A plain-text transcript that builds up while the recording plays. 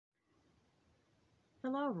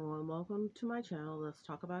Hello everyone, welcome to my channel. Let's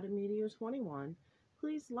talk about it Media 21.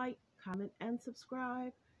 Please like, comment, and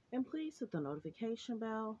subscribe. And please hit the notification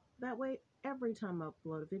bell. That way, every time I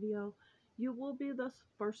upload a video, you will be the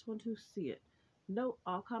first one to see it. Note,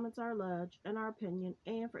 all comments are alleged in our opinion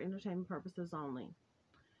and for entertainment purposes only.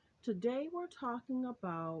 Today we're talking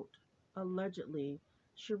about, allegedly,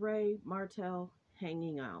 Sheree Martell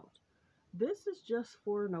hanging out. This is just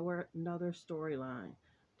for another storyline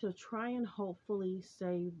to try and hopefully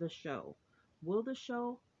save the show. Will the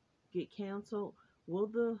show get canceled? Will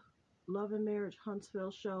the Love and Marriage Huntsville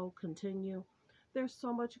show continue? There's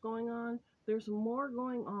so much going on. There's more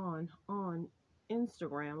going on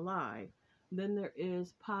Instagram Live than there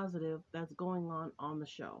is positive that's going on the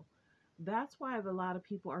show. That's why a lot of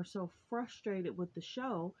people are so frustrated with the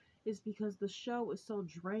show, is because the show is so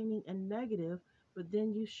draining and negative, but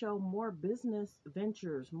then you show more business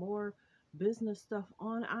ventures, more business stuff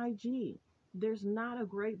on IG. There's not a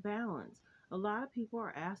great balance. A lot of people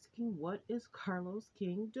are asking, what is Carlos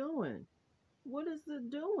King doing? What is it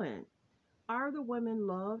doing? Are the women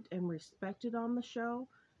loved and respected on the show?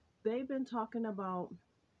 They've been talking about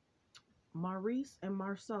Maurice and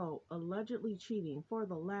Marceau allegedly cheating for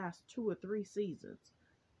the last 2 or 3 seasons.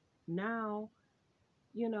 Now,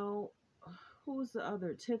 you know, who's the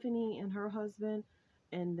other? Tiffany and her husband,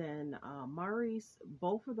 and then Maurice.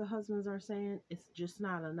 Both of the husbands are saying it's just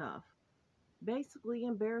not enough. Basically,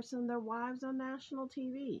 embarrassing their wives on national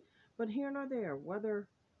TV. But here nor there, whether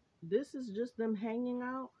this is just them hanging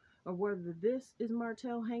out or whether this is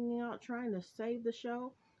Martell hanging out trying to save the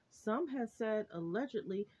show, some have said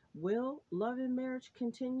allegedly, will Love and Marriage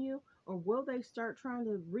continue, or will they start trying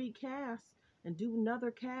to recast and do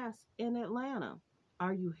another cast in Atlanta?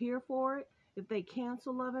 Are you here for it? If they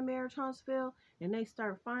cancel Love and Marriage Huntsville and they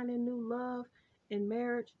start finding new love in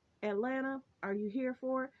Marriage Atlanta, are you here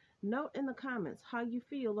for it? Note in the comments how you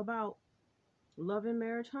feel about Love and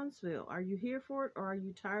Marriage Huntsville. Are you here for it, or are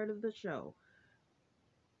you tired of the show?